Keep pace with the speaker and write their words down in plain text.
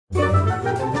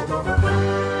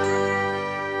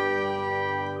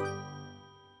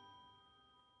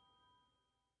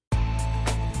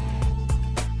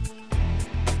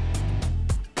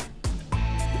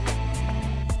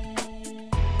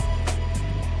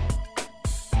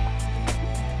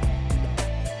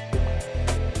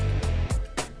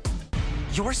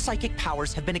Your psychic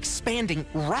powers have been expanding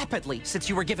rapidly since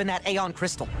you were given that Aeon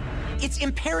Crystal. It's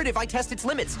imperative I test its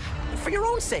limits, for your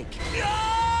own sake.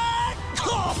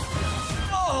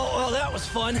 Oh, well, that was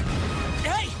fun.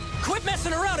 Hey, quit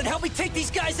messing around and help me take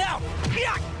these guys out.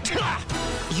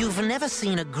 You've never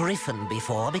seen a griffin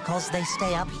before because they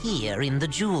stay up here in the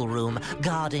jewel room,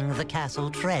 guarding the castle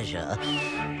treasure.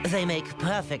 They make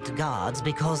perfect guards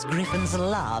because griffins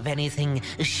love anything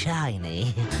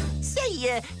shiny.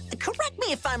 Say, correct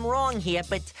me if I'm wrong here,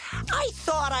 but I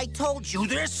thought I told you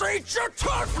This ain't your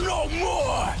turf no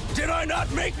more! Did I not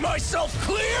make myself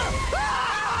clear?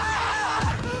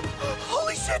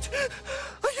 Holy shit!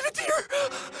 I hit a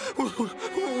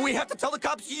deer! We have to tell the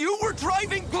cops you were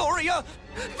driving, Gloria!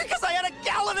 Because I had a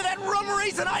gallon of that rum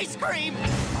raisin ice cream!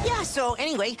 Yeah, so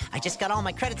anyway, I just got all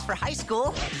my credits for high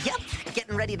school. Yep,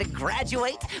 getting ready to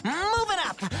graduate, moving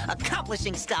up,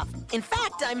 accomplishing stuff. In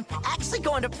fact, I'm actually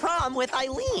going to prom with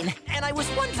Eileen, and I was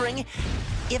wondering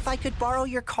if I could borrow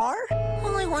your car?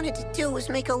 All I wanted to do was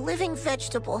make a living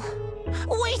vegetable.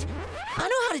 Wait, I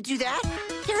know how to do that.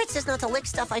 Here it says not to lick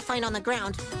stuff I find on the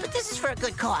ground, but this is for a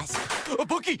good cause. A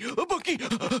bookie!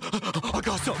 I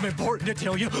got something important to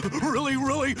tell you. Really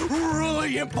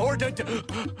important.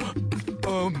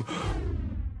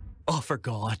 I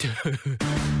forgot.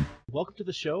 Welcome to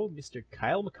the show, Mr.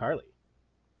 Kyle McCarley.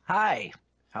 Hi,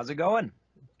 how's it going?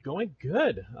 Going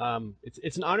good.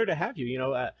 It's an honor to have you. You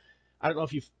know, I don't know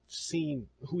if you've seen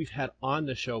who we've had on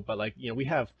the show, but like, you know, we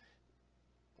have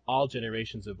all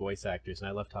generations of voice actors, and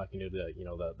I love talking to the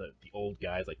old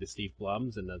guys like the Steve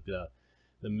Blums, and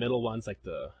the middle ones like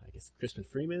I guess Crispin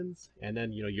Freemans, and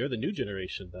then you're the new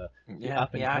generation, the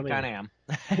up and coming. I kind of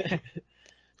am.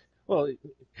 Well,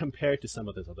 compared to some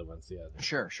of those other ones, yeah.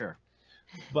 Sure.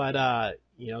 But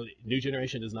new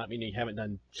generation does not mean you haven't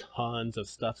done tons of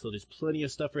stuff. So there's plenty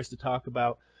of stuff for us to talk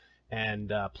about,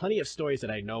 and plenty of stories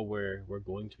that I know we're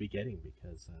going to be getting,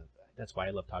 because that's why I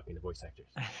love talking to voice actors.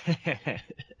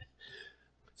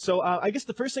 So I guess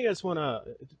the first thing I just want to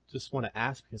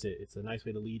ask, because it's a nice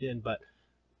way to lead in, but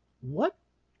what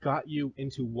got you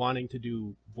into wanting to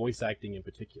do voice acting in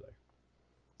particular?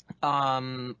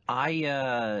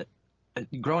 I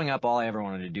growing up, all I ever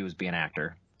wanted to do was be an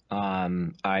actor.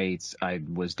 I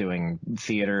was doing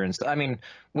theater and stuff. I mean,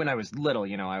 when I was little,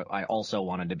 I also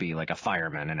wanted to be like a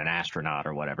fireman and an astronaut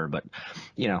or whatever. But,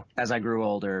 as I grew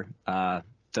older,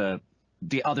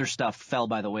 the other stuff fell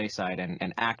by the wayside,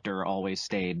 and actor always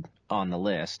stayed on the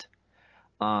list.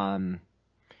 And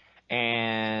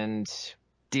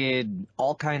did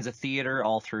all kinds of theater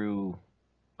all through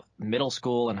middle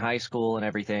school and high school and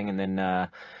everything, and then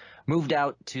moved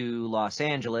out to Los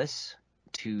Angeles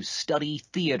to study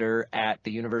theater at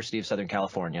the University of Southern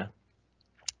California.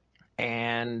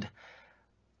 And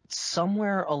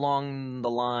somewhere along the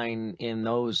line in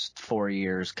those 4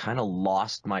 years, kind of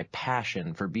lost my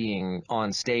passion for being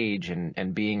on stage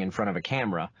and being in front of a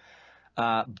camera.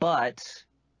 But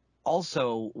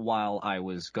also, while I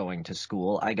was going to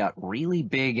school, I got really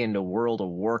big into World of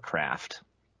Warcraft.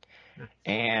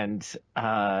 And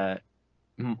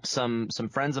some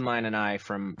friends of mine and I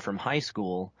from high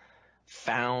school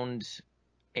found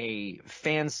a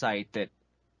fan site that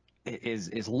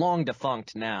is long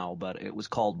defunct now, but it was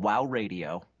called WoW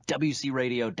Radio,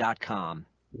 WCRadio.com.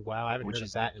 Wow, I haven't heard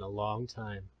of that in a long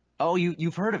time. Oh,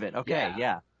 you've heard of it? Okay,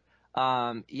 yeah.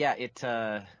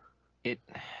 It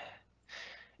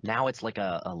now it's like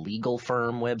a legal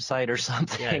firm website or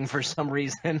something for some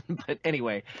reason. But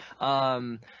anyway,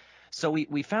 so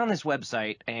we found this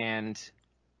website, and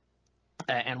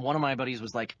one of my buddies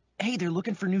was like, "Hey, they're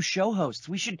looking for new show hosts.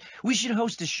 We should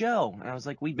host a show." And I was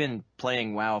like, "We've been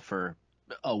playing WoW for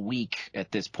a week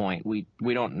at this point. We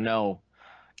don't know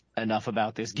enough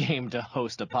about this game to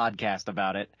host a podcast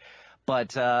about it."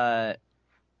 But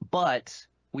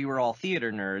we were all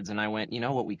theater nerds, and I went,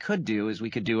 what we could do is we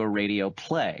could do a radio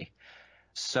play.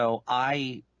 So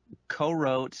I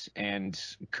co-wrote and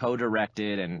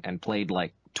co-directed and played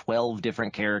like 12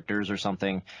 different characters or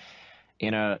something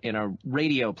in a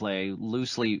radio play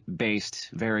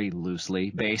very loosely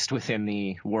based within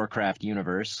the Warcraft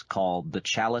universe, called The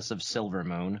Chalice of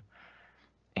Silvermoon.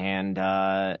 And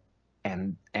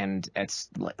it's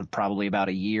probably about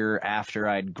a year after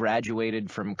I'd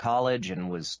graduated from college and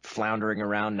was floundering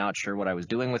around, not sure what I was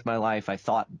doing with my life, I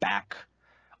thought back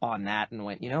on that and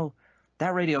went,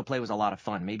 that radio play was a lot of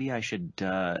fun. Maybe I should,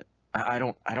 I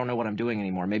don't know what I'm doing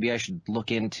anymore. Maybe I should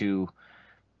look into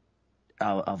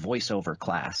a voiceover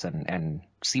class and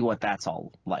see what that's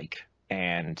all like.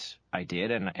 And I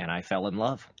did, and I fell in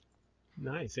love.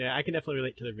 Nice. Yeah, I can definitely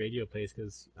relate to the radio plays,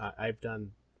 because I've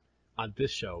done on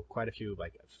this show, quite a few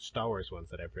like Star Wars ones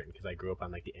that I've written because I grew up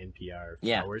on like the NPR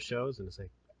Yeah. Star Wars shows, and it's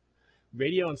like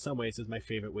radio in some ways is my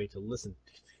favorite way to listen,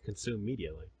 to consume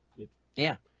media. Like,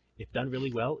 Yeah. if done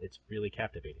really well, it's really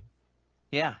captivating.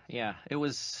 Yeah, that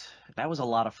was a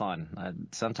lot of fun.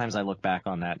 Sometimes I look back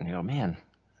on that and go, man,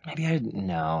 maybe I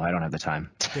don't have the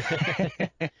time.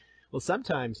 Well,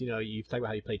 sometimes, you talk about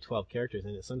how you play 12 characters,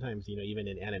 and sometimes, even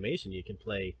in animation, you can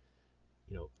play,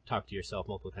 talk to yourself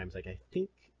multiple times. Like, I think,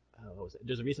 what was it?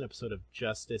 There's a recent episode of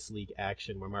Justice League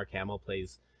Action where Mark Hamill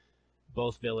plays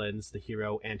both villains, the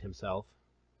hero and himself,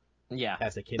 Yeah.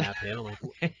 as they kidnap him. I'm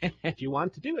like, if you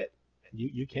want to do it,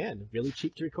 you can. Really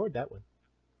cheap to record that one.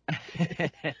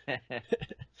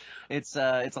 It's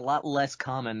a lot less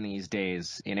common these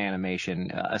days in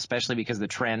animation, especially because the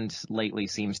trend lately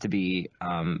seems to be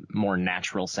more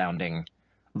natural sounding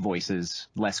voices,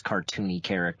 less cartoony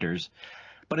characters.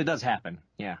 But it does happen,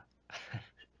 yeah.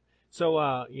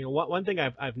 So, one thing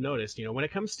I've noticed, when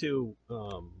it comes to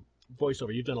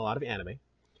voiceover, you've done a lot of anime,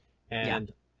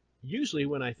 and usually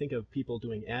when I think of people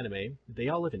doing anime, they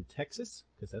all live in Texas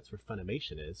because that's where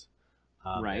Funimation is,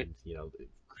 Right. And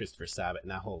Christopher Sabat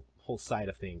and that whole side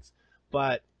of things.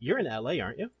 But you're in LA,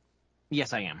 aren't you?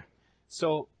 Yes, I am.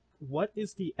 So, what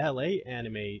is the LA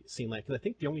anime scene like? Because I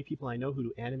think the only people I know who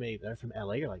do anime that are from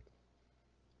LA are like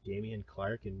Damian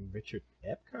Clark and Richard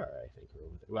Epcar, I think.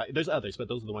 Well, there's others, but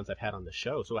those are the ones I've had on the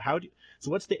show. So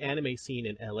what's the anime scene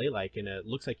in LA like? And it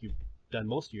looks like you've done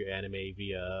most of your anime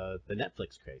via the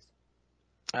Netflix craze.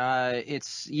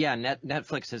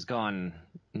 Netflix has gone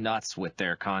nuts with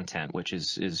their content, which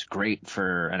is great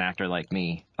for an actor like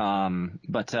me.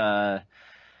 But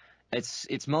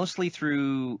it's mostly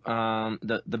through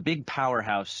the big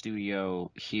powerhouse studio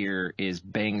here is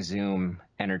Bang Zoom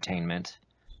Entertainment.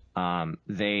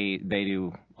 They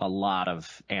do a lot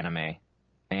of anime,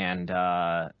 and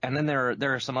then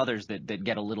there are some others that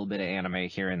get a little bit of anime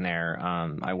here and there.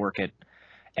 I work at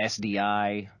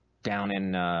SDI down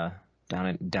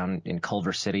in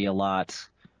Culver City a lot.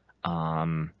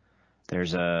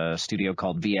 There's a studio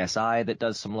called VSI that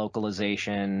does some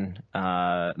localization.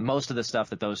 Most of the stuff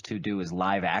that those two do is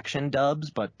live action dubs,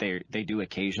 but they do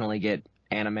occasionally get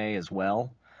anime as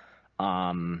well.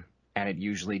 And it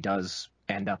usually does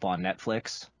end up on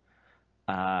Netflix.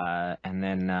 And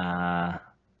then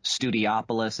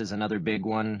Studiopolis is another big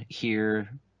one here.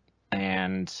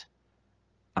 And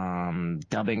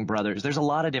Dubbing Brothers. There's a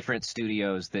lot of different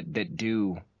studios that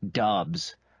do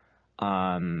dubs.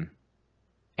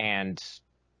 And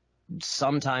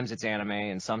sometimes it's anime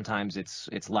and sometimes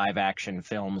it's live action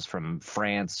films from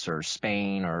France or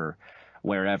Spain or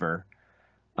wherever.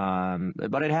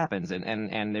 But it happens,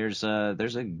 and there's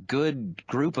a good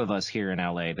group of us here in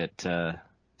LA that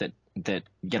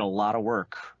get a lot of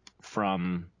work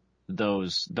from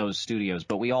those studios,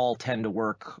 but we all tend to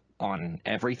work on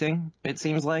everything, it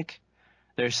seems like.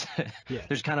 There's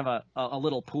kind of a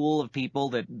little pool of people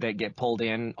that get pulled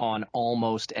in on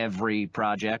almost every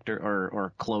project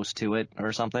or close to it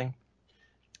or something.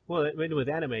 Well, with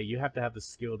anime, you have to have the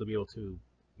skill to be able to,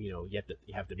 you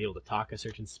have to be able to talk a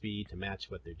certain speed to match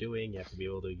what they're doing. You have to be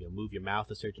able to move your mouth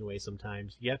a certain way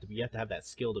sometimes. You have to have that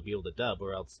skill to be able to dub,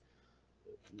 or else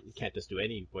you can't just do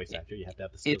any voice actor. You have to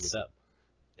have the skill to dub.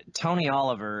 Tony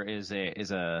Oliver is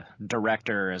a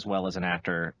director as well as an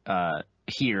actor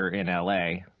here in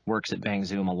LA, works at Bang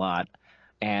Zoom a lot,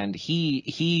 and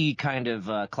he kind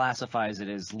of classifies it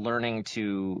as learning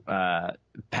to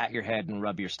pat your head and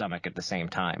rub your stomach at the same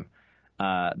time,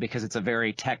 because it's a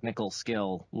very technical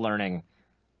skill learning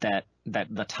that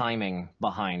the timing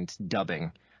behind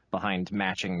dubbing, behind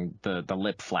matching the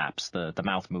lip flaps, the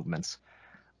mouth movements.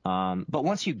 But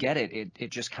once you get it, it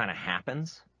just kind of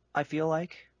happens. I feel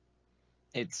like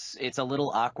it's a little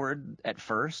awkward at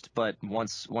first, but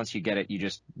once you get it, you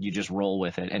just roll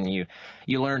with it, and you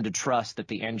learn to trust that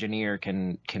the engineer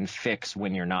can fix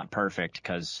when you're not perfect,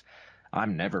 because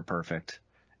I'm never perfect.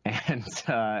 And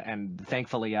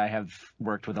thankfully I have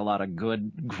worked with a lot of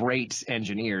great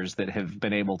engineers that have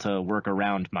been able to work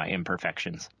around my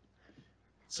imperfections.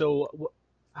 So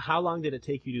how long did it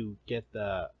take you to get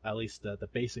at least the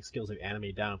basic skills of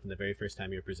anime down from the very first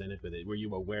time you were presented with it? Were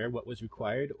you aware what was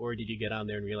required, or did you get on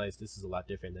there and realize this is a lot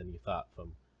different than you thought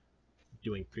from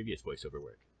doing previous voiceover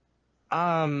work?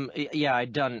 Yeah,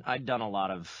 I'd done a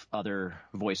lot of other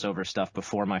voiceover stuff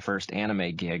before my first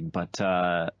anime gig, but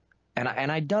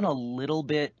and I'd done a little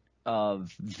bit of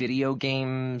video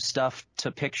game stuff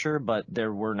to picture, but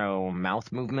there were no mouth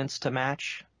movements to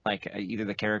match. Like either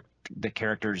the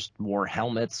characters wore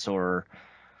helmets or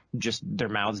just their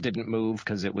mouths didn't move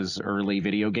because it was early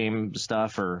video game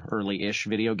stuff or early-ish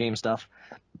video game stuff.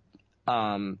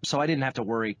 So I didn't have to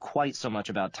worry quite so much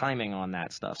about timing on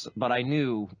that stuff. But I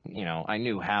knew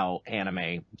how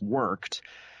anime worked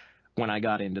when I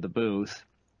got into the booth.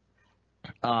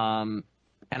 And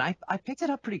I picked it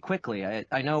up pretty quickly.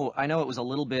 I know it was a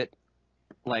little bit,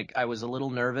 like, I was a little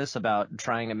nervous about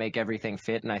trying to make everything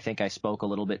fit, and I think I spoke a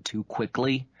little bit too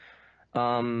quickly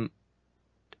at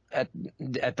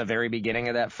the very beginning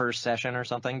of that first session or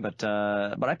something. But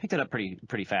I picked it up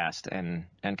pretty fast and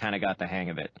kind of got the hang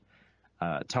of it.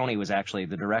 Tony was actually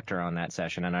the director on that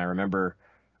session, and I remember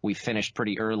we finished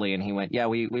pretty early, and he went, "Yeah,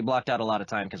 we blocked out a lot of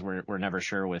time because we're never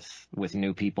sure with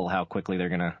new people how quickly they're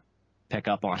gonna pick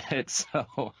up on it."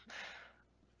 So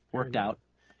worked out.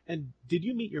 And did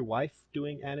you meet your wife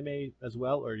doing anime as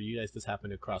well, or do you guys just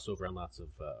happen to cross over on lots of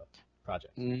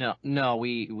projects? No,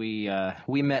 we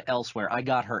met elsewhere. I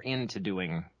got her into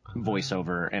doing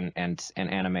voiceover and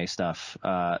anime stuff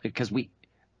because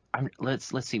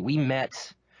let's see, we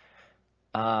met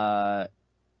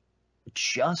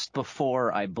just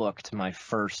before I booked my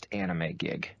first anime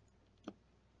gig.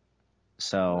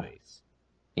 So nice.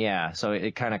 Yeah, so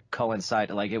it kind of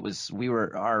coincided. Like,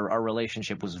 our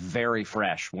relationship was very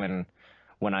fresh when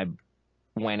I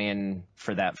went in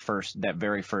for that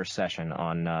very first session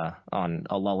on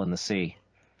A Lull in the Sea.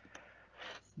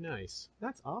 Nice.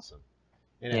 That's awesome.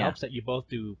 And it Yeah. helps that you both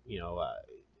do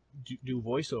do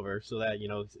voiceover, so that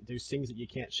there's things that you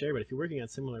can't share. But if you're working on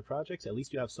similar projects, at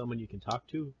least you have someone you can talk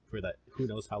to for that. Who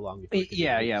knows how long? Before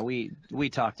Yeah. We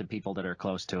talk to people that are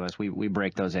close to us. We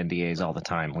break those NDAs all the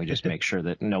time. We just make sure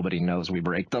that nobody knows we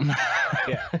break them.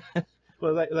 Yeah.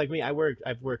 Well, like me, I've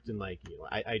worked in I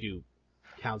do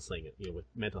counseling, with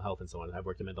mental health and so on. I've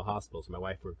worked in mental hospitals. My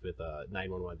wife worked with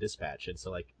 911 dispatch, and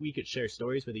so we could share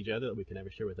stories with each other that we can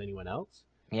never share with anyone else.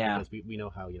 Yeah. Because we know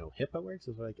how HIPAA works.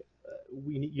 It's like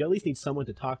you at least need someone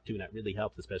to talk to, and that really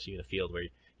helps, especially in a field where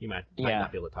you might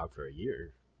not be able to talk for a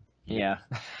year. Yeah.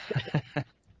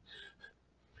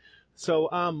 So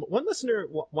one listener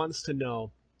wants to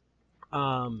know,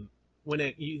 so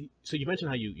you mentioned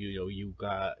how you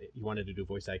wanted to do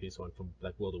voice acting and so on from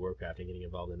like World of Warcraft and getting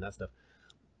involved in that stuff.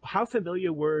 How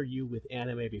familiar were you with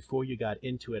anime before you got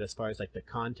into it, as far as like the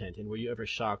content, and were you ever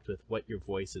shocked with what your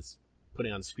voice is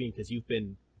putting on screen? Because you've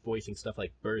been voicing stuff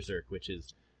like Berserk, which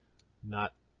is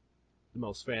not the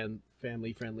most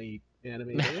family friendly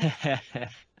anime.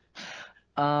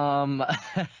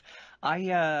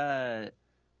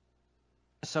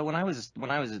 So when I was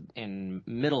in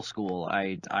middle school,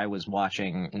 I was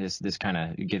watching, and this kind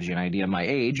of gives you an idea of my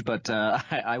age, but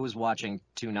I was watching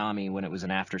Toonami when it was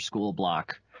an after school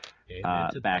block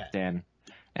back then,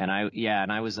 and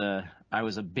I was a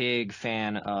big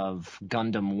fan of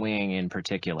Gundam Wing in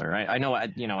particular. I know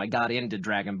I got into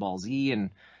Dragon Ball Z, and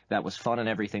that was fun and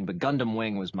everything, but Gundam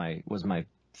Wing was my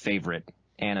favorite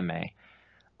anime.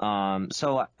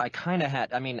 So I kind of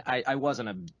had, I wasn't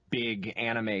a big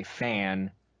anime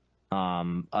fan,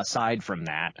 aside from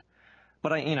that,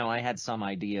 but I had some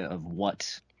idea of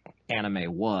what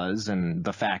anime was, and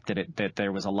the fact that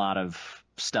there was a lot of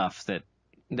stuff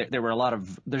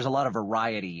there's a lot of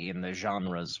variety in the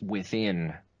genres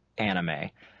within anime.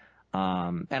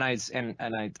 And I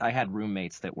had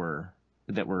roommates that were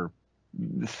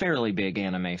fairly big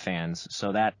anime fans,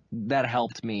 so that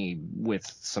helped me with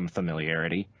some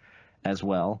familiarity as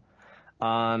well.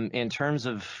 In terms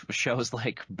of shows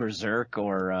like Berserk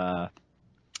or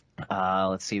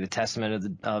let's see, The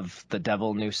Testament of the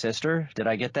Devil New Sister. Did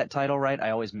I get that title right?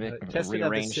 I always Testament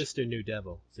of the Sister New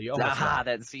Devil. So you almost I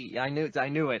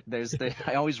knew it.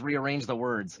 I always rearrange the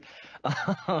words.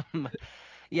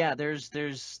 Yeah,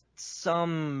 there's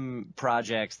some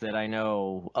projects that I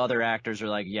know other actors are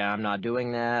like, yeah, I'm not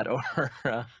doing that, or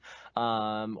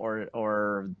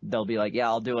they'll be like, yeah,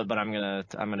 I'll do it, but I'm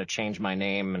gonna change my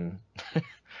name and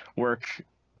work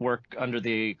under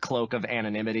the cloak of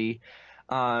anonymity.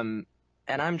 And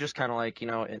I'm just kind of like,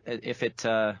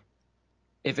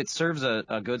 if it serves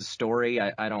a good story,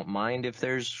 I don't mind if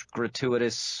there's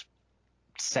gratuitous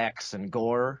sex and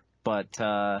gore, but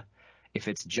if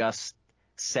it's just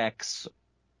sex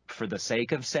for the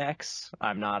sake of sex,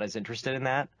 I'm not as interested in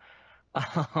that.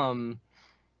 Yeah,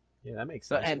 that makes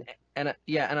sense. And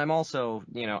I'm also,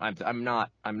 I'm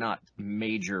not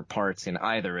major parts in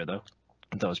either of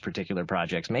those particular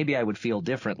projects. Maybe I would feel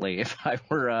differently if I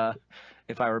were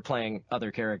playing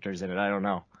other characters in it. I don't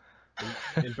know.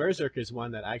 And Berserk is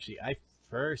one that actually I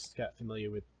first got familiar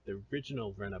with the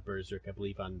original run of Berserk, I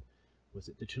believe, on, was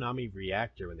it the Toonami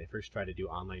Reactor, when they first tried to do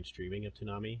online streaming of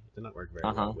Toonami? It did not work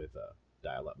very well with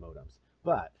dial-up modems,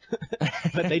 but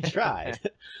but they tried.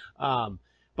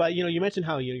 But you mentioned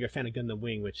how you're a fan of Gundam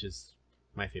Wing, which is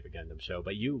my favorite Gundam show.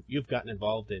 But you've gotten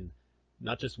involved in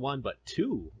not just one but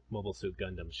two Mobile Suit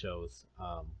Gundam shows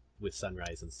with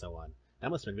Sunrise and so on. That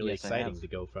must have been really exciting to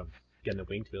go from Gundam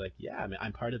Wing to be like, yeah,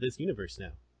 I'm part of this universe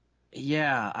now.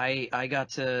 Yeah, I got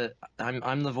to.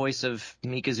 I'm the voice of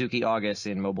Mikazuki Augus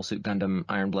in Mobile Suit Gundam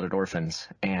Iron-Blooded Orphans,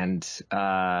 and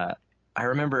I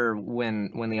remember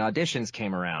when the auditions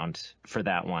came around for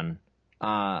that one,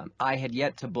 I had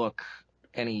yet to book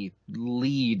any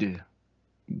lead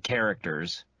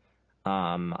characters.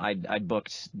 I'd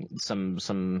booked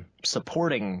some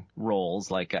supporting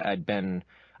roles, like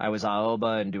I was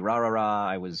Aoba in Durarara,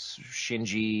 I was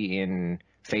Shinji in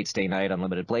Fate Stay Night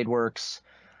Unlimited Blade Works,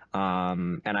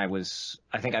 and I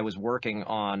think I was working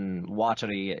on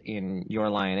Watari in Your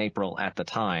Lie in April at the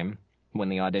time when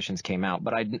the auditions came out,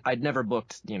 but I'd never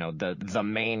booked, the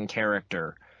main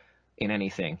character in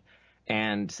anything.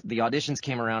 And the auditions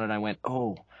came around and I went,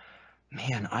 oh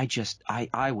man,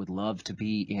 I would love to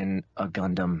be in a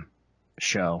Gundam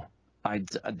show.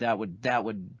 That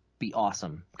would be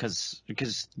awesome because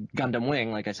Gundam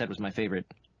Wing, like I said, was my favorite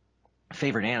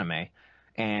anime,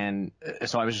 and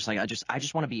so I was just like, I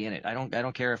just want to be in it. I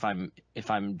don't care if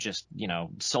I'm just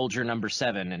soldier number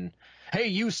 7 and hey,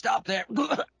 you stop there,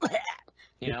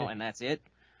 and that's it.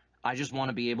 I just want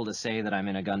to be able to say that I'm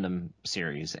in a Gundam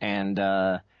series, and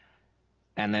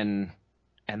then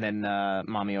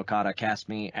Mami Okada cast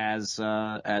me as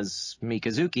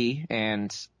Mikazuki,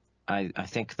 and I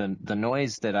think the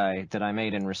noise that I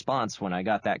made in response when I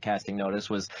got that casting notice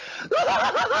was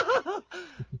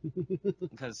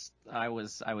because I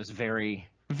was very,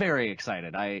 very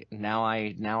excited. Now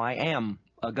I am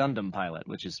a Gundam pilot,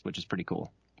 which is pretty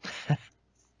cool.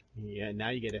 Yeah, now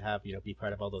you get to have be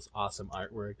part of all those awesome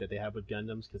artwork that they have with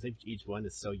Gundams, because each one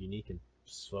is so unique and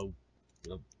so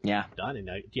done. And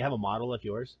do you have a model of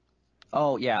yours?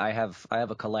 Oh yeah, I have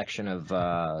a collection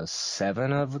of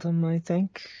 7 of them, I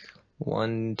think.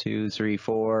 1, 2, 3,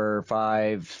 4,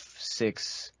 5,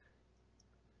 6.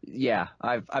 Yeah,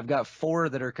 I've got 4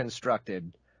 that are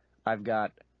constructed. I've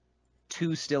got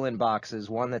 2 still in boxes,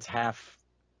 1 that's half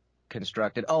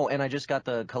constructed. Oh, and I just got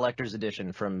the collector's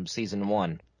edition from season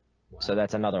 1. Wow. So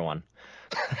that's another one.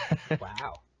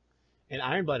 Wow. And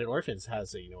Iron-Blooded Orphans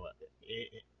has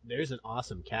there's an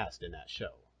awesome cast in that show.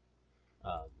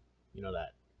 A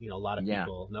lot of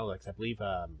people know, like I believe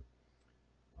I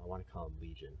want to call him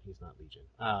Legion. He's not Legion.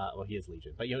 Well, he is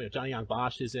Legion. But Johnny Young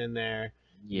Bosch is in there.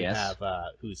 Yes. You have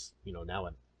who's now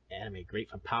an anime great,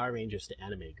 from Power Rangers to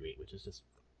anime great, which is just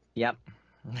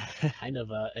kind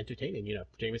of entertaining.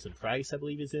 Jameson Price, I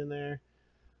believe, is in there.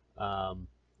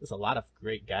 There's a lot of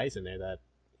great guys in there that.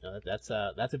 That's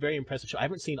a very impressive show. I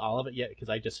haven't seen all of it yet because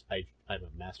I'm a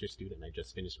master's student and I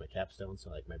just finished my capstone, so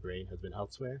like my brain has been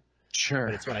elsewhere. Sure.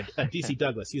 But it's when DC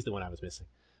Douglas, he's the one I was missing.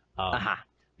 But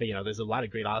there's a lot of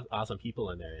great, awesome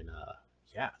people in there, and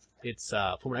it's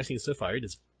from what I've seen so far,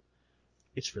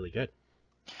 it's really good.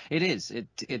 It is.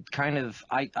 It kind of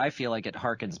I feel like it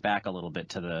harkens back a little bit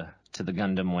to the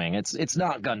Gundam Wing. It's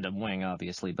not Gundam Wing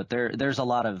obviously, but there's a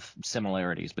lot of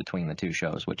similarities between the two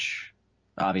shows, which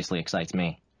obviously excites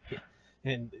me.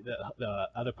 And the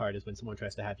other part is when someone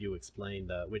tries to have you explain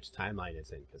which timeline it's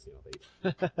in, because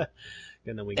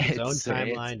Gundam Wing its own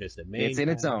timeline. There's the main. It's in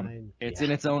its timeline. own. It's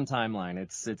in its own timeline.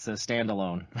 It's a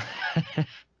standalone.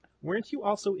 Weren't you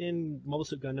also in Mobile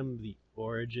Suit Gundam: The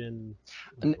Origin?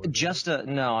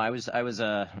 No. It was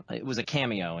a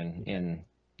cameo in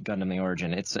Gundam: The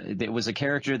Origin. It was a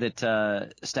character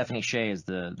that Stephanie Shea is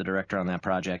the director on that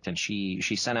project, and she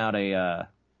sent out a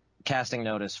casting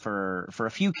notice for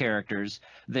a few characters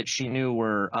that she knew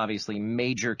were obviously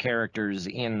major characters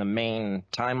in the main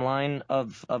timeline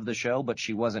of the show, but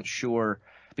she wasn't sure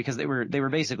because they were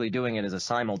basically doing it as a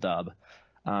simuldub,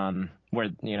 where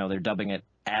they're dubbing it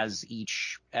as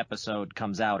each episode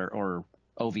comes out or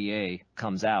OVA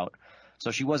comes out.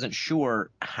 So she wasn't sure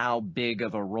how big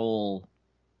of a role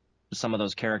some of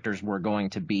those characters were going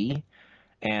to be.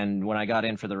 And when I got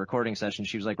in for the recording session,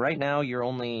 she was like, right now you're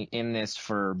only in this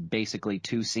for basically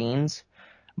 2 scenes,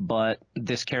 but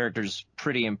this character's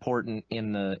pretty important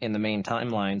in the main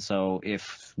timeline. So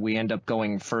if we end up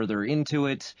going further into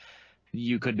it,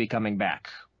 you could be coming back.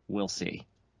 We'll see.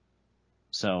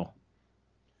 So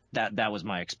that was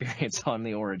my experience on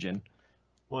The Origin.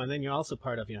 Well, and then you're also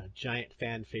part of giant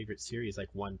fan favorite series like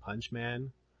One Punch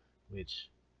Man, which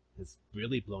has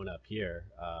really blown up here.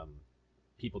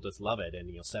 People just love it,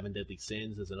 and Seven Deadly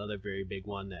Sins is another very big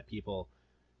one that people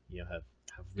have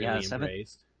really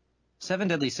embraced. Seven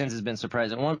Deadly Sins has been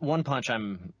surprising. One Punch,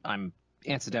 I'm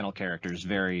incidental characters,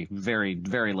 very very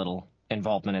very little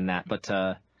involvement in that, but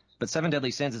Seven Deadly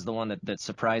Sins is the one that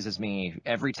surprises me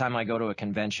every time I go to a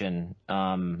convention.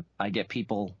 I get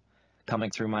people coming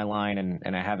through my line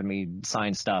and having me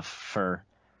sign stuff for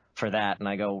that, and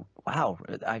I go, wow,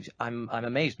 I'm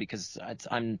amazed because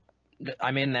I'm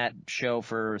in that show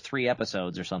for 3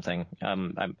 episodes or something.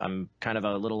 I'm kind of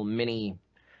a little mini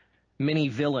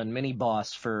villain, mini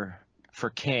boss for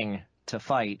King to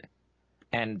fight,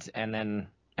 and then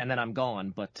I'm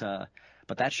gone. But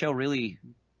that show really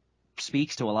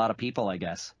speaks to a lot of people, I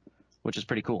guess, which is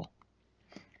pretty cool.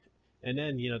 And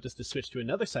then, just to switch to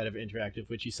another side of interactive,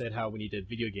 which you said how when you did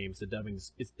video games, the dubbing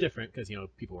is different because,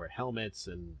 people wear helmets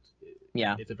and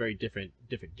it's a very different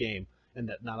game, and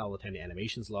that not all the time the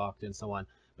animation's locked and so on.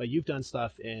 But you've done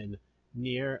stuff in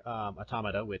Nier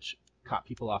Automata, which caught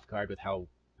people off guard with how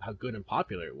good and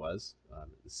popular it was.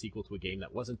 The sequel to a game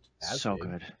that wasn't as so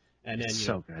big. good. And then,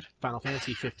 so good. Final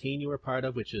Fantasy 15 you were part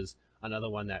of, which is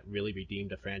another one that really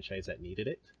redeemed a franchise that needed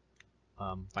it.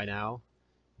 By now,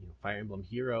 Fire Emblem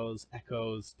Heroes,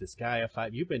 Echoes, Disgaea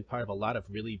 5. You've been part of a lot of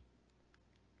really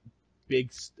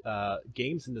big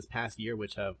games in this past year,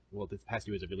 this past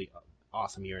year was a really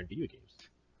awesome year in video games.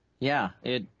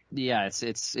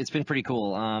 It's been pretty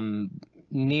cool.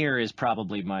 Nier is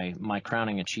probably my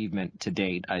crowning achievement to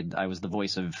date. I was the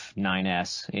voice of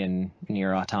 9S in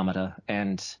Nier Automata,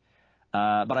 and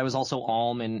but I was also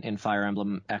Alm in Fire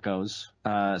Emblem Echoes.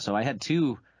 So I had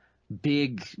 2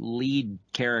 big lead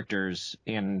characters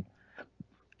in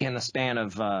the span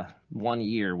of 1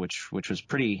 year, which was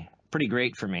pretty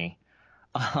great for me.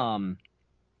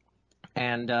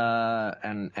 And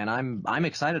I'm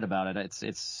excited about it.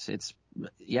 It's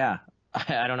yeah.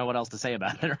 I don't know what else to say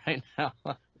about it right now.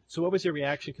 So what was your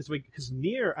reaction? Because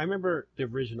Nier, I remember the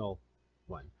original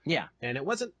one. Yeah. And it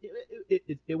wasn't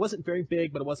very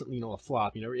big, but it wasn't a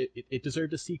flop. It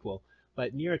deserved a sequel.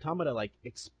 But Nier Automata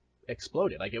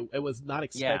exploded. It was not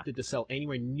expected to sell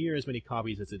anywhere near as many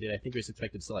copies as it did. I think it was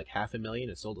expected to sell 500,000.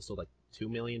 It sold 2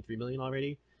 million, 3 million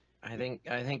already. I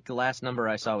think the last number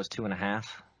I saw was 2.5.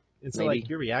 And so maybe.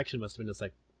 your reaction must have been just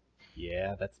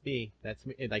yeah, that's me.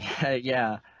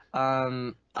 Yeah.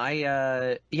 When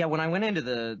I went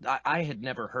into I had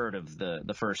never heard of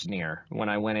the first Nier when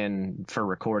I went in for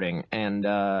recording, and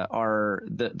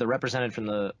the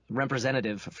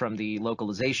representative from the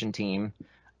localization team,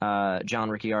 John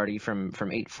Ricciardi from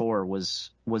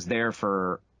 8.4 was there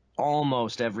for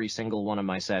almost every single one of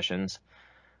my sessions,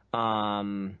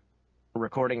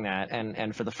 recording that,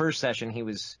 and for the first session he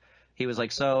was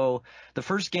like, so the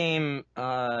first game,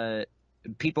 the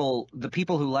people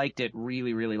who liked it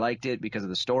really liked it because of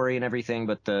the story and everything,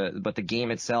 but the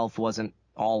game itself wasn't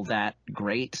all that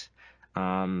great.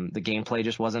 The gameplay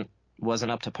just wasn't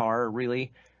up to par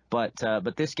really. But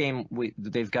this game,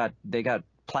 they got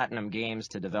Platinum Games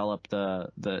to develop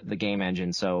the game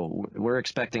engine, so we're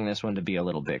expecting this one to be a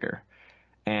little bigger.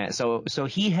 And so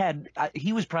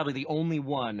he was probably the only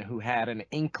one who had an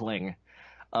inkling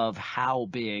of how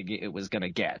big it was going to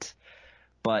get.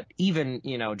 But even,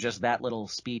 just that little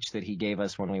speech that he gave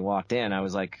us when we walked in, I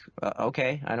was like,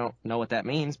 okay, I don't know what that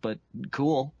means, but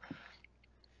cool.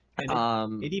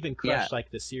 And it even crushed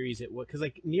the series it was, because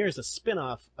Nier is a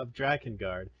spin-off of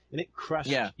Drakengard, and it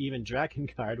crushed even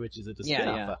Drakengard, which is a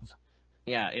spin-off of.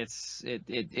 Yeah,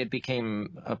 it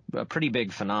became a pretty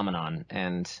big phenomenon,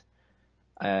 and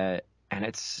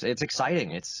it's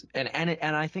exciting.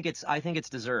 And I think it's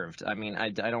deserved. I mean, I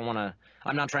don't want to.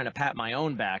 I'm not trying to pat my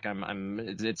own back.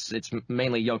 It's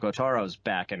mainly Yoko Taro's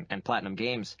back and Platinum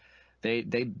Games.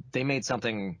 They made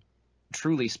something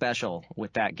truly special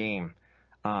with that game.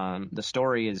 The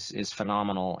story is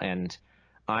phenomenal, and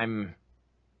I'm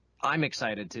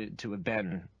excited to have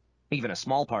been even a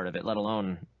small part of it, let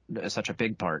alone such a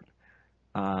big part.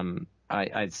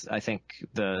 I think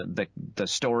the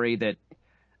story that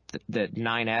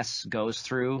 9S goes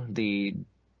through,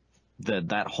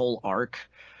 that whole arc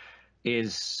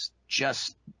is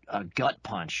just a gut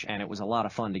punch, and it was a lot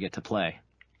of fun to get to play.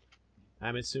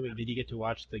 I'm assuming, did you get to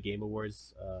watch the Game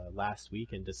Awards last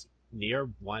week? And just Nier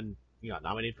won, got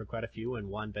nominated for quite a few and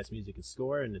won Best Music and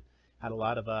Score, and had a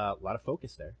lot of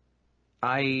focus there.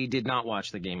 I did not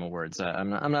watch the Game Awards. I'm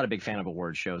not a big fan of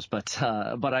award shows, but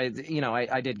I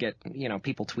did get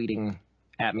people tweeting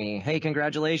at me, hey,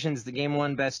 congratulations, the game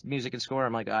won Best Music and Score.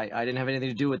 I'm like, I didn't have anything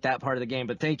to do with that part of the game,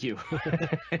 but thank you.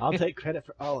 I'll take credit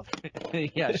for all of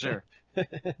it. Yeah, sure.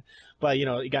 But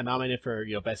it got nominated for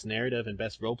Best Narrative and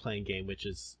Best Role Playing Game, which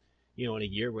is in a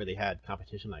year where they had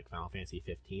competition like Final Fantasy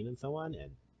 15 and so on, and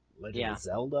Legend of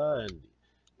Zelda, and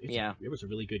it was a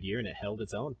really good year, and it held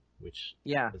its own, which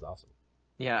is awesome.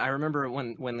 Yeah, I remember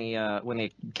when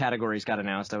the categories got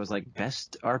announced, I was like,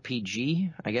 Best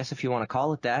RPG? I guess if you want to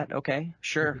call it that. Okay,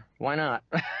 sure. Why not?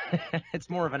 It's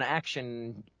more of an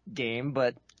action game,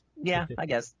 but yeah, I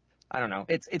guess. I don't know.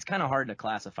 It's kind of hard to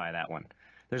classify that one.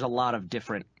 There's a lot of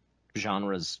different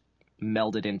genres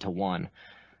melded into one.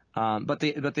 But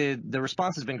the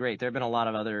response has been great. There have been a lot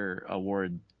of other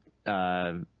award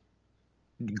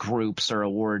groups or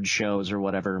award shows or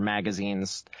whatever,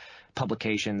 magazines,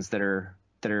 publications that are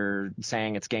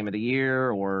saying it's game of the year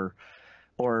or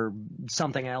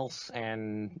something else,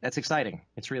 and that's exciting.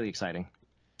 It's really exciting.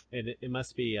 And it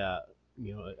must be a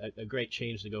great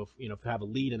change to go, to have a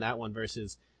lead in that one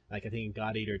versus, like, I think in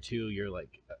God Eater 2, you're like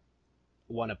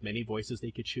one of many voices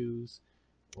they could choose.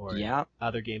 Or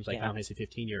other games like Final Fantasy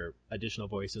 15, your additional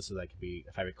voices, so that could be,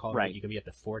 if I recall right, you can be up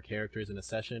to 4 characters in a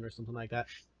session or something like that.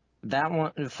 That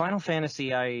one, Final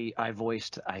Fantasy, I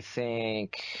voiced, I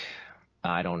think,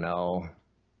 I don't know,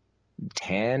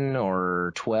 10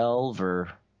 or 12 or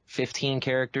 15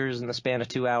 characters in the span of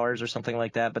 2 hours or something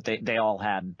like that, but they all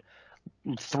had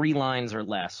 3 lines or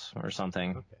less or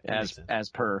something, as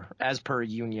per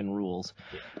union rules.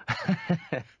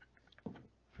 Yeah.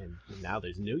 And now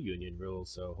there's new union rules,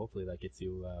 so hopefully that gets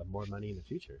you more money in the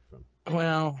future.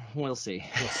 Well, we'll see.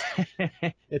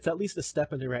 It's at least a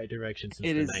step in the right direction since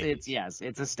the 90s.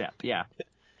 It's a step, yeah.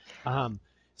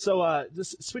 So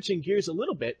just switching gears a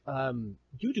little bit,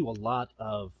 you do a lot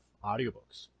of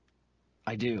audiobooks.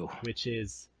 I do.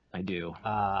 I do.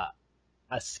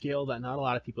 A skill that not a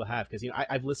lot of people have, because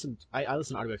I listen to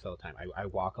audiobooks all the time. I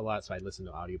walk a lot, so I listen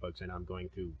to audiobooks. Right now I'm going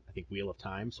through, I think, Wheel of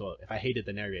Time. So if I hated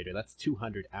the narrator, that's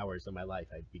 200 hours of my life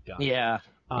I'd be gone. Yeah.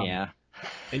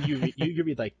 And you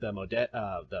read like the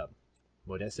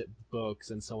Modestet books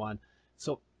and so on.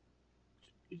 So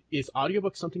is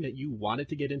audiobook something that you wanted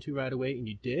to get into right away and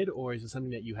you did, or is it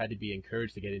something that you had to be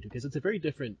encouraged to get into? Because it's a very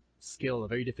different skill, a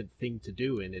very different thing to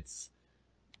do, and it's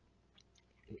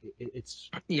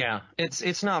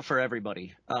not for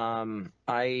everybody.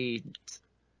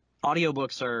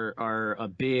 Audiobooks are a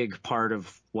big part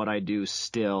of what I do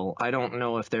still. I don't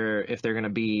know if they're going to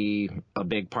be a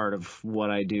big part of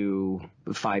what I do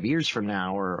 5 years from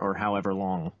now or however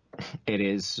long it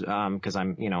is, because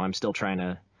I'm still trying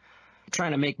to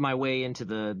make my way into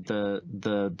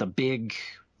the big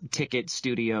ticket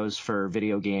studios for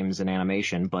video games and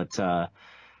animation,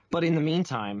 but in the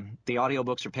meantime, the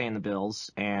audiobooks are paying the bills,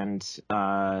 and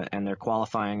they're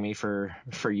qualifying me for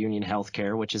union health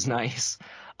care, which is nice.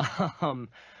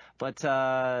 But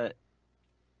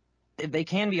they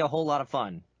can be a whole lot of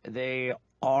fun. They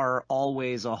are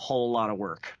always a whole lot of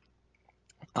work.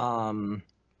 I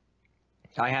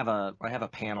have a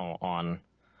panel on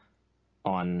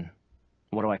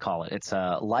what do I call it? It's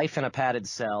Life in a Padded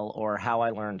Cell, or How I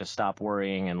Learned to Stop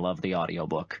Worrying and Love the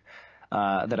Audiobook.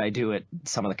 That I do at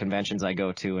some of the conventions I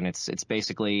go to, and it's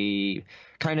basically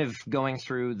kind of going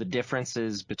through the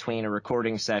differences between a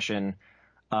recording session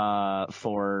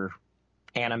for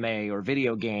anime or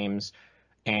video games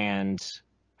and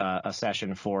a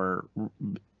session for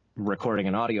recording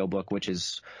an audiobook, which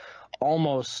is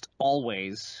almost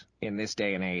always in this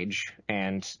day and age,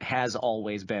 and has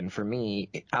always been for me,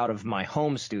 out of my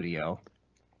home studio,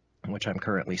 which I'm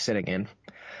currently sitting in.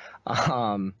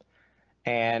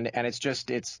 And it's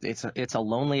just it's a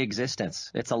lonely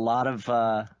existence. It's a lot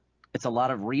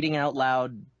of reading out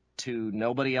loud to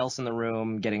nobody else in the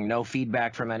room, getting no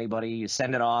feedback from anybody. You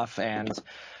send it off and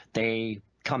they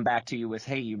come back to you with,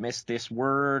 hey, you missed this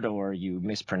word or you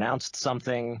mispronounced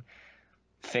something,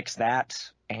 fix that,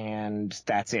 and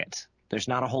that's it. There's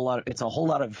not a whole lot of, it's a whole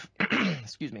lot of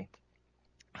excuse me.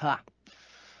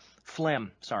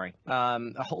 Phlegm, sorry.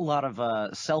 A whole lot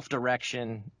of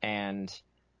self-direction and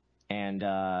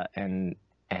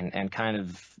kind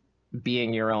of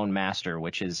being your own master,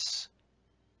 which is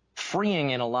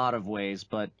freeing in a lot of ways,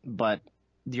 but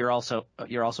you're also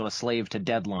a slave to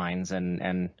deadlines,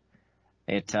 and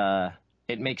it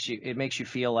makes you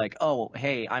feel like, oh,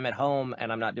 hey, I'm at home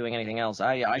and I'm not doing anything else.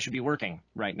 I should be working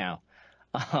right now.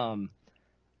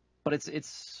 But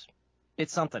it's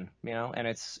something, and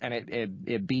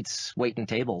it beats waiting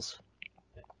tables.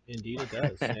 Indeed, it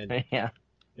does. And yeah.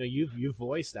 You've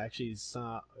voiced actually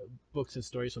some books and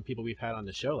stories from people we've had on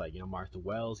the show, like Martha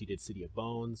Wells. He did City of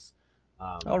Bones.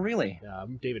 Oh, really?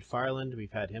 David Farland,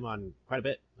 we've had him on quite a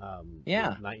bit.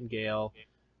 Nightingale.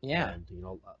 Yeah. And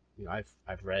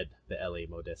I've read the L.A.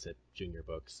 Modestet Jr.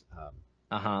 books.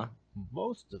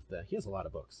 Most of he has a lot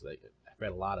of books. I've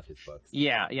read a lot of his books.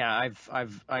 Yeah.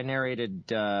 I narrated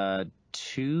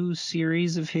 2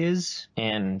 series of his,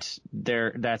 and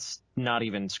that's not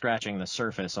even scratching the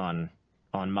surface on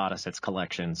Modeset's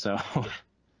collection. So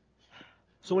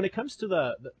when it comes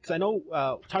to because I know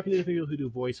talking to the people who do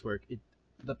voice work,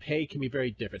 the pay can be very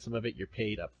different. Some of it you're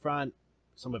paid up front,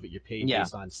 some of it you're paid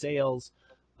based on sales.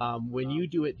 When you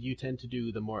do it, do you tend to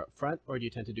do the more upfront, or do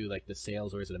you tend to do like the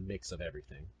sales, or is it a mix of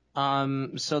everything?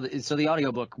 So the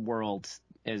audiobook world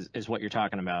is what you're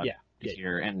talking about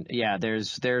here, and yeah,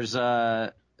 it's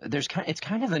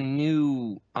kind of a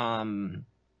new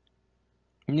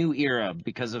era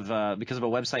because of a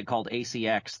website called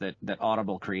ACX that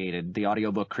Audible created, the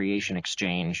Audiobook Creation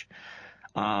Exchange,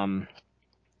 that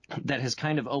has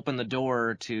kind of opened the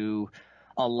door to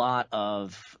a lot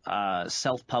of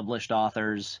self-published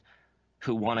authors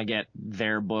who want to get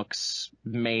their books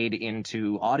made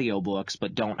into audiobooks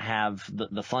but don't have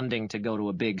the funding to go to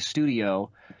a big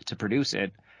studio to produce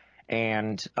it,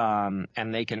 and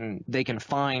they can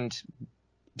find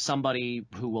somebody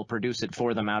who will produce it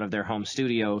for them out of their home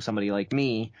studio, somebody like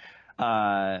me,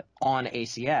 on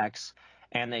ACX,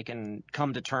 and they can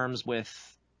come to terms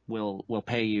with we'll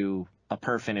pay you a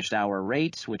per finished hour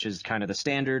rate, which is kind of the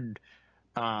standard,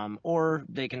 or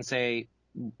they can say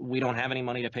we don't have any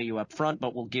money to pay you up front,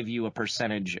 but we'll give you a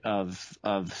percentage of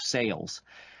sales.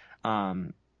 I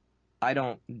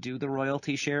don't do the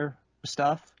royalty share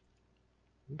stuff,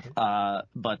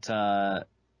 but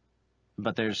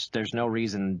there's no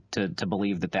reason to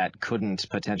believe that couldn't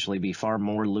potentially be far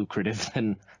more lucrative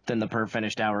than the per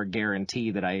finished hour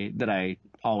guarantee that I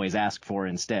always ask for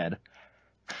instead.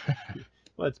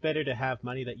 Well, it's better to have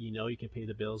money that you know you can pay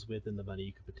the bills with than the money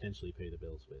you could potentially pay the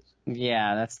bills with.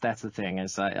 Yeah, that's the thing,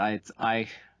 is I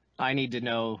need to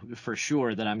know for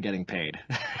sure that I'm getting paid.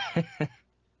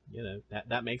 You know,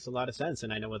 that makes a lot of sense.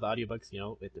 And I know with audiobooks, you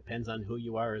know, it depends on who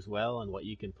you are as well and what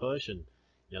you can push. And,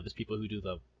 you know, there's people who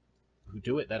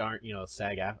do it that aren't, you know,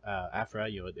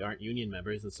 SAG-AFTRA, you know, they aren't union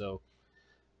members, and so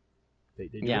they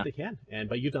do what they can.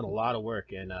 But you've done a lot of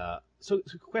work. And so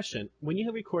question, when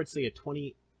you record, say, a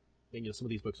 20, and, you know, some of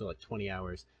these books are like 20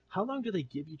 hours, how long do they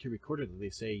give you to record it? Do they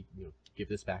say, you know, give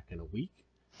this back in a week?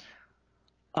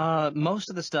 Most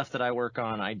of the stuff that I work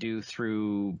on, I do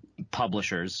through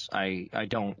publishers. I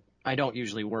don't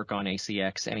usually work on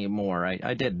ACX anymore.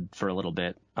 I did for a little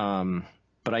bit.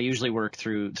 But I usually work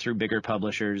through bigger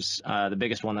publishers. The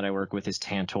biggest one that I work with is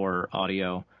Tantor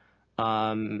Audio.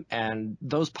 And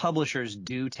those publishers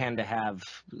do tend to have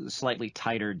slightly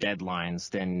tighter deadlines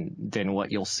than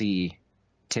what you'll see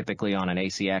typically on an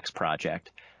ACX project.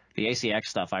 The ACX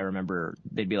stuff, I remember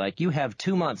they'd be like, you have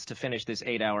 2 months to finish this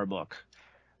 8-hour book.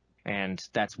 And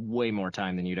that's way more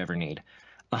time than you'd ever need.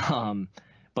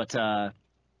 But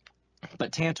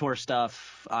Tantor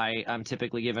stuff, I'm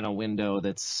typically given a window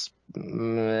that's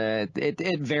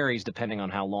it varies depending on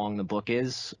how long the book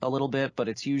is a little bit, but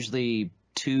it's usually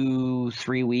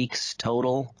 2-3 weeks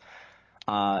total.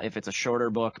 If it's a shorter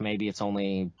book, maybe it's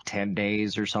only 10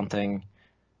 days or something.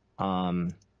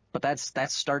 But that's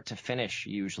start to finish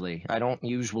usually. I don't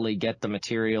usually get the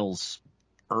materials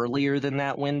earlier than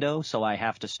that window, so I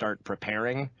have to start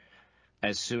preparing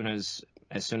as soon as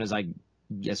I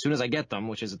get them,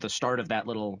 which is at the start of that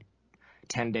little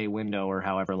 10-day window or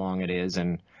however long it is,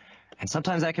 and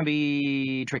sometimes that can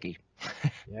be tricky.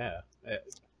 Yeah.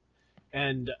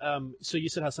 And so you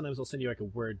said how sometimes they'll send you like a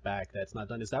word back that's not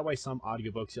done. Is that why some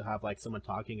audiobooks you'll have like someone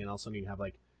talking and all of a sudden you have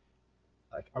like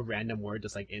a random word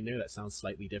just like in there that sounds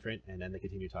slightly different, and then they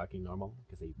continue talking normal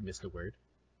because they missed a word?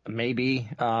 Maybe.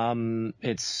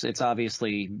 It's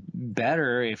obviously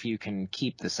better if you can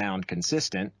keep the sound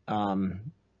consistent.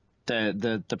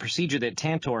 The procedure that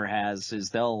Tantor has is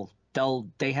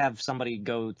they have somebody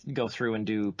go through and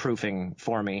do proofing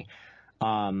for me,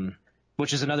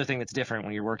 which is another thing that's different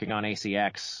when you're working on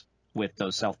ACX with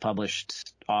those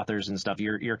self-published authors and stuff.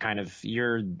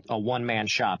 You're a one-man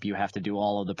shop. You have to do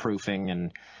all of the proofing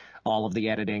and all of the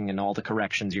editing and all the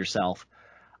corrections yourself.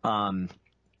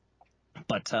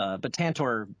 But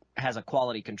Tantor has a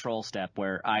quality control step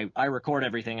where I record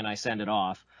everything and I send it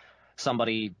off.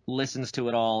 Somebody listens to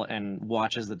it all and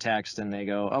watches the text and they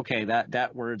go, okay,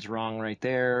 that word's wrong right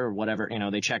there, or whatever. You know,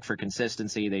 they check for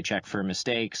consistency, they check for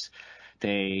mistakes,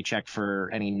 they check for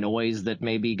any noise that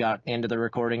maybe got into the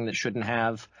recording that shouldn't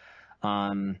have,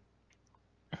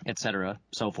 etc.,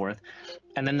 so forth.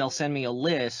 And then they'll send me a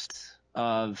list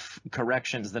of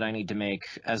corrections that I need to make,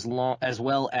 as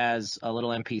well as a little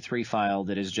MP3 file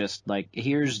that is just like,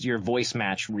 here's your voice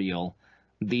match reel.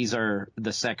 These are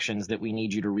the sections that we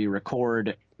need you to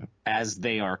re-record as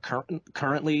they are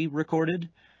currently recorded,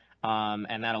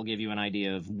 and that'll give you an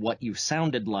idea of what you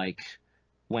sounded like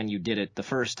when you did it the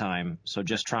first time. So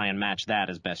just try and match that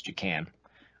as best you can,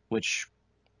 which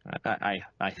I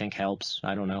think helps.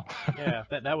 I don't know. Yeah,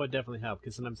 that would definitely help,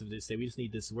 because sometimes if they say we just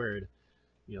need this word,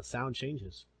 you know, sound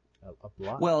changes a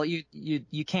lot. Well,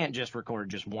 you can't just record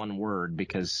just one word,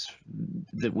 because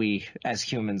we as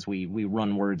humans we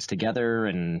run words together,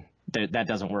 and that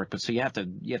doesn't work. But so you have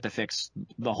to fix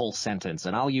the whole sentence,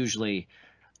 and I'll usually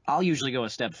go a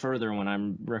step further when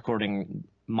I'm recording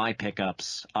my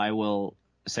pickups. I will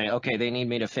say, okay, they need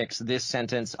me to fix this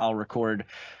sentence. I'll record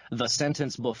the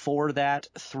sentence before that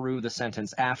through the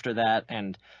sentence after that,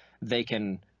 and they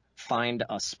can find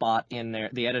a spot in there.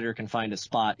 The editor can find a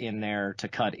spot in there to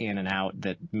cut in and out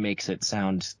that makes it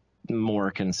sound more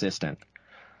consistent.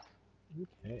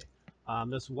 Okay.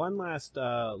 There's one last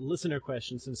listener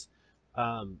question, since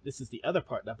this is the other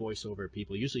part that voiceover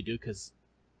people usually do, because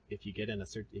if you get an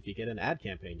ad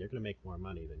campaign, you're going to make more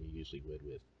money than you usually would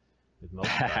with most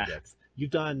projects.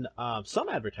 You've done some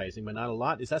advertising, but not a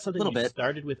lot. Is that something you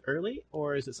started with early,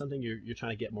 or is it something you're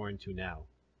trying to get more into now?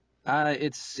 I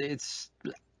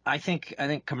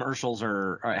think commercials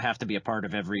have to be a part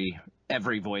of every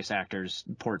voice actor's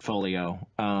portfolio.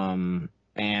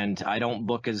 And I don't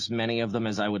book as many of them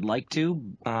as I would like to.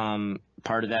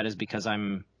 Part of that is because I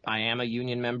am a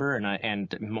union member,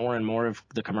 and more of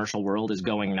the commercial world is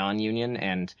going non-union,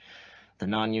 and the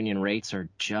non-union rates are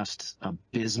just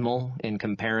abysmal in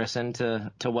comparison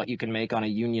to what you can make on a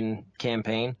union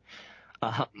campaign.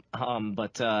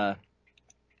 But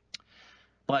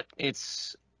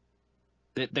it's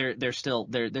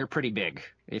they're pretty big.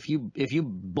 If you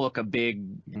book a big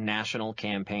national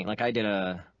campaign, like I did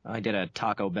a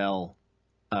Taco Bell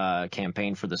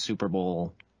campaign for the Super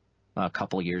Bowl a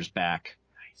couple years back.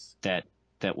 Nice.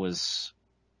 That was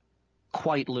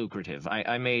quite lucrative.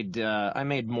 I made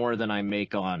more than I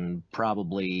make on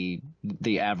probably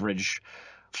the average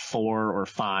 4 or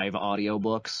 5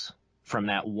 audiobooks from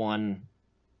that one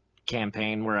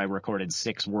campaign where I recorded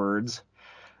 6 words.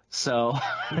 So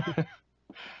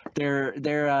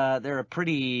they're a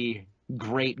pretty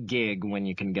great gig when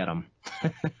you can get them.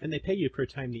 And they pay you per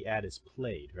time the ad is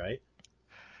played, right?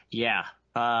 Yeah.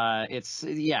 There's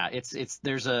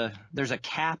a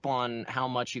cap on how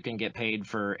much you can get paid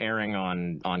for airing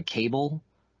on cable.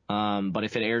 But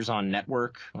if it airs on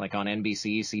network, like on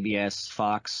NBC, CBS,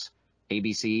 Fox,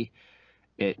 ABC,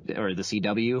 or the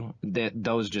CW,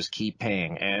 those just keep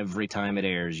paying. Every time it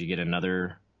airs, you get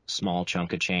another small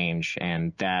chunk of change,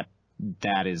 and that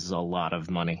is a lot of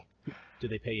money. Do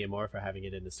they pay you more for having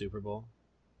it in the Super Bowl,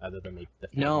 other than the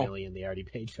No. million they already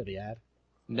paid for the ad?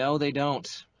 No, they don't.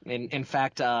 In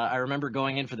fact, I remember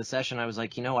going in for the session, I was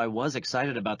like, I was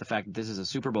excited about the fact that this is a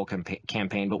Super Bowl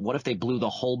campaign, but what if they blew the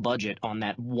whole budget on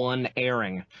that one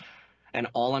airing, and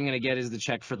all I'm going to get is the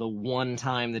check for the one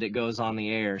time that it goes on the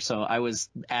air? So I was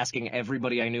asking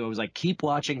everybody I knew, I was like, keep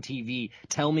watching TV.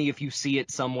 Tell me if you see it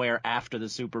somewhere after the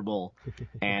Super Bowl.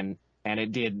 And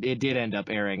it did end up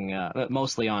airing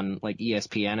mostly on like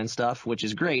ESPN and stuff, which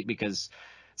is great because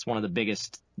it's one of the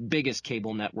biggest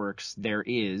cable networks there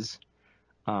is.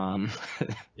 Yeah.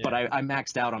 But I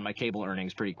maxed out on my cable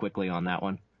earnings pretty quickly on that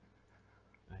one.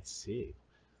 I see.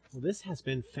 Well, this has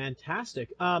been fantastic.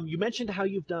 You mentioned how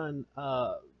you've done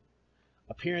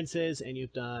appearances and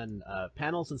you've done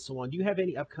panels and so on. Do you have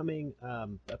any upcoming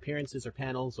appearances or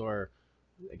panels, or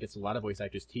I guess a lot of voice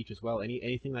actors teach as well?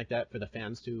 Anything like that for the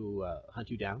fans to hunt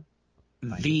you down?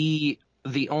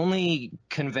 The only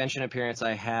convention appearance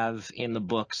I have in the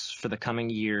books for the coming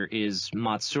year is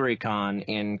MatsuriCon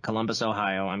in Columbus,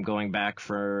 Ohio. I'm going back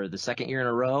for the 2nd year in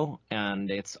a row, and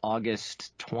it's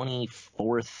August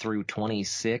 24th through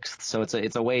 26th, so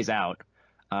it's a ways out.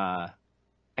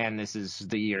 And this is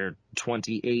the year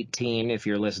 2018 if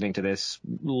you're listening to this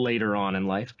later on in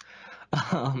life.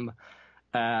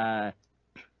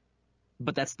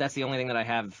 But that's the only thing that I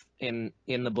have in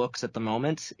the books at the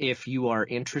moment. If you are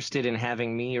interested in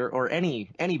having me or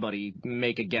anybody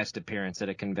make a guest appearance at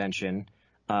a convention,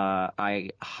 I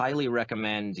highly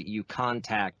recommend you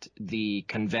contact the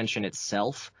convention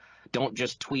itself. Don't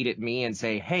just tweet at me and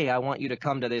say, hey, I want you to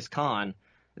come to this con.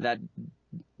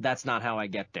 That's not how I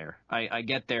get there. I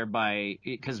get there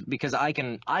because I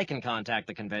can contact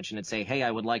the convention and say, hey,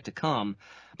 I would like to come,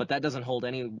 but that doesn't hold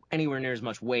anywhere near as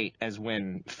much weight as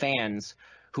when fans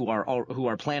who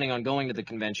are planning on going to the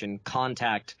convention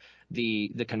contact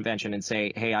the convention and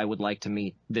say, hey, I would like to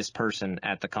meet this person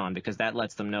at the con, because that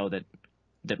lets them know that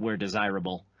we're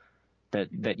desirable,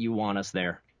 that you want us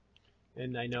there.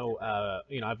 And I know,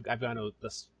 I've gone to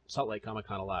the Salt Lake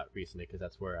Comic-Con a lot recently because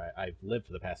that's where I've lived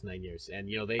for the past 9 years. And,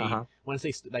 they once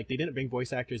they didn't bring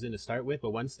voice actors in to start with,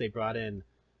 but once they brought in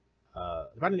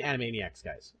Animaniacs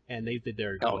guys, and they did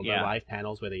their live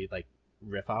panels where they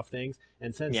riff off things.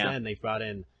 And since then, they brought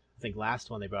in, I think last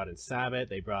one they brought in Sabat,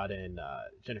 they brought in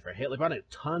Jennifer Hale, they brought in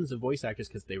tons of voice actors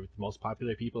because they were the most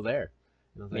popular people there.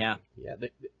 And I was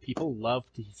like, people love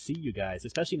to see you guys,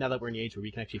 especially now that we're in the age where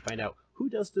we can actually find out who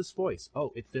does this voice.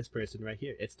 Oh, it's this person right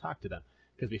here. Let's talk to them.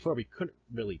 Because before we couldn't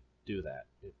really do that.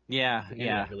 Yeah, The yeah.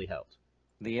 internet really helped.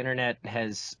 The internet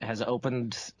has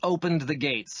opened the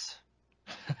gates.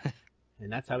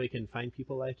 And that's how we can find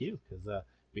people like you, because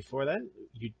before then,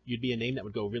 you'd be a name that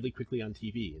would go really quickly on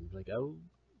TV, and like, oh,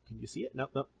 can you see it?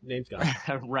 Nope, name's gone.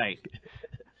 Right.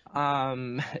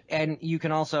 And you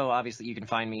can also, obviously, you can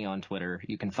find me on Twitter.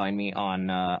 You can find me on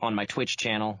my Twitch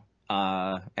channel,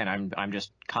 and I'm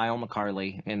just Kyle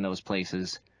McCarley in those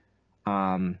places.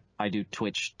 I do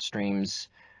Twitch streams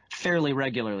fairly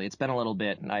regularly. It's been a little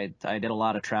bit, and I did a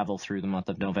lot of travel through the month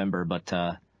of November, but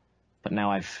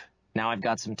now I've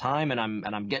got some time, and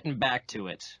I'm getting back to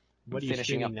it. What are you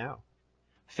streaming now?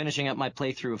 Finishing up my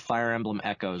playthrough of Fire Emblem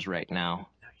Echoes right now.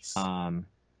 Nice.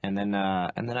 And then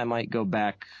I might go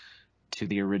back to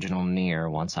the original Nier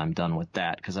once I'm done with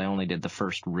that, because I only did the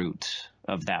first route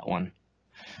of that one.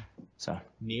 So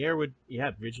Nier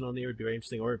original Nier would be very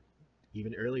interesting, or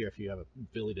even earlier if you have a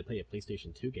ability to play a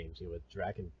PlayStation 2 games, with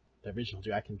the original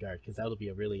Drakengard, because that'll be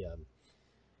a really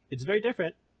it's very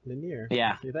different than Nier.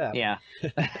 Yeah. I'll say that. Yeah.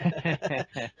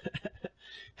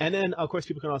 And then of course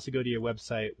people can also go to your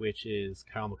website, which is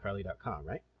KyleMcCarley.com,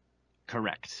 right?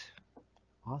 Correct.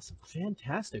 Awesome.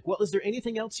 Fantastic. Well, is there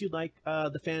anything else you'd like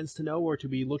the fans to know or to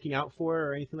be looking out for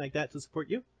or anything like that to support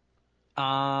you?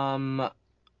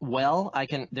 Well,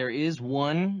 there is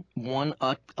one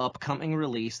upcoming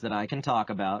release that I can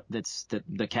talk about. That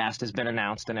the cast has been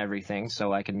announced and everything,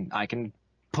 so I can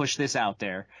push this out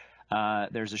there.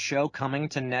 There's a show coming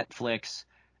to Netflix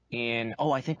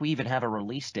I think we even have a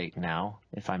release date now,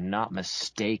 if I'm not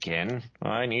mistaken.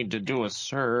 I need to do a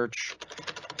search.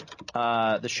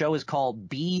 The show is called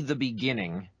Be the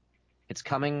Beginning. It's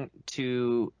coming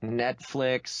to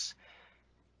Netflix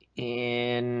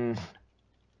in,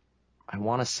 I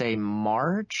want to say,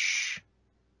 March.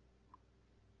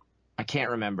 I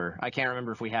can't remember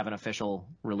if we have an official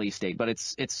release date, but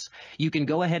it's you can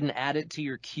go ahead and add it to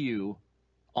your queue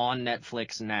on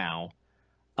Netflix now.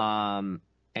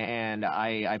 And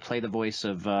I play the voice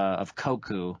of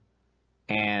Koku,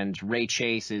 and Ray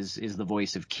Chase is the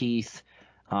voice of Keith.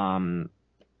 Faye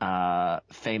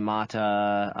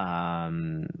Mata,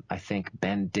 I think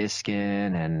Ben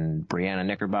Diskin and Brianna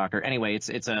Knickerbocker. Anyway,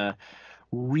 it's a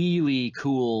really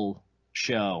cool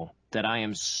show that I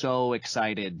am so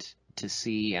excited to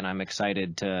see, and I'm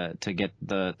excited to get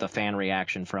the fan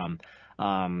reaction from.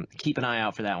 Keep an eye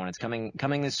out for that one. It's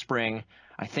coming this spring.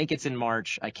 I think it's in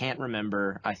March. I can't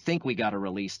remember. I think we got a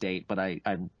release date, but I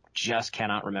just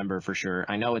cannot remember for sure.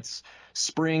 I know it's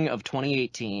spring of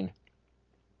 2018.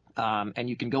 And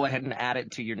you can go ahead and add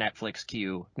it to your Netflix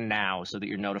queue now so that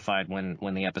you're notified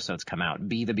when the episodes come out.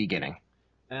 Be the Beginning.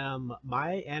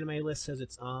 My anime list says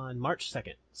it's on March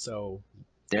 2nd. So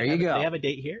there you go. They have a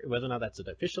date here, whether or not that's an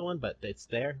official one, but it's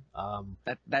there.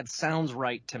 That sounds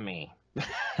right to me.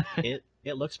 It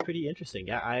looks pretty interesting.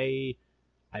 Yeah,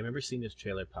 I remember seeing this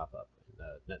trailer pop up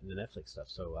in the Netflix stuff.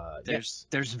 So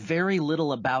there's very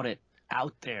little about it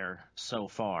out there so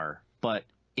far, but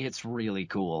it's really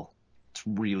cool. It's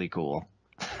really cool.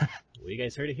 Well, you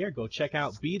guys heard it here. Go check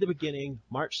out Be the Beginning,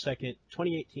 March 2nd,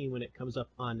 2018, when it comes up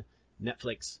on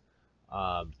Netflix.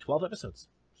 12 episodes.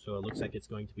 So it looks like it's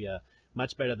going to be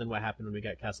much better than what happened when we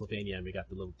got Castlevania and we got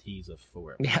the little tease of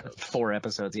 4 episodes. Yeah, 4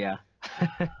 episodes, yeah.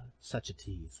 Such a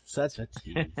tease. Such a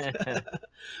tease.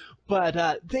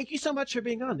 But thank you so much for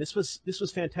being on. This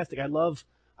was fantastic. I love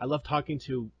talking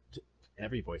to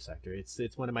every voice actor.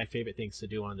 It's one of my favorite things to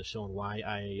do on the show, and why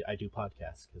I do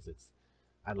podcasts, because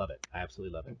I love it. I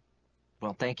absolutely love it.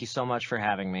 Well, thank you so much for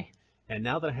having me. And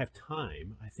now that I have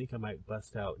time, I think I might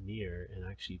bust out Nier and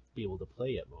actually be able to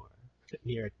play it more.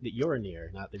 Your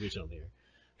Nier, not the original Nier.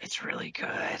 It's really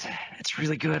good. It's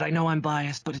really good. I know I'm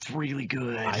biased, but it's really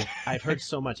good. I've heard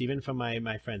so much, even from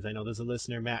my friends. I know there's a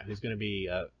listener, Matt, who's going to be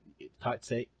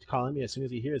calling me as soon as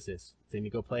he hears this, saying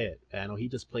to go play it. I know he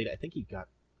just played it. I think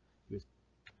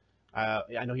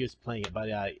I know he was playing it,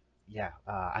 but I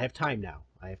have time now.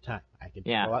 I have time. I can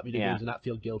go out video games and not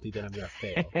feel guilty that I'm going to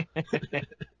fail.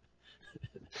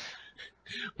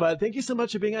 But thank you so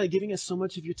much for being on and giving us so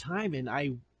much of your time, and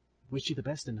I wish you the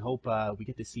best and hope we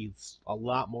get to see a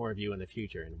lot more of you in the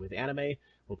future. And with anime,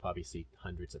 we'll probably see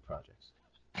hundreds of projects.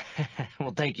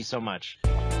 Well, thank you so much.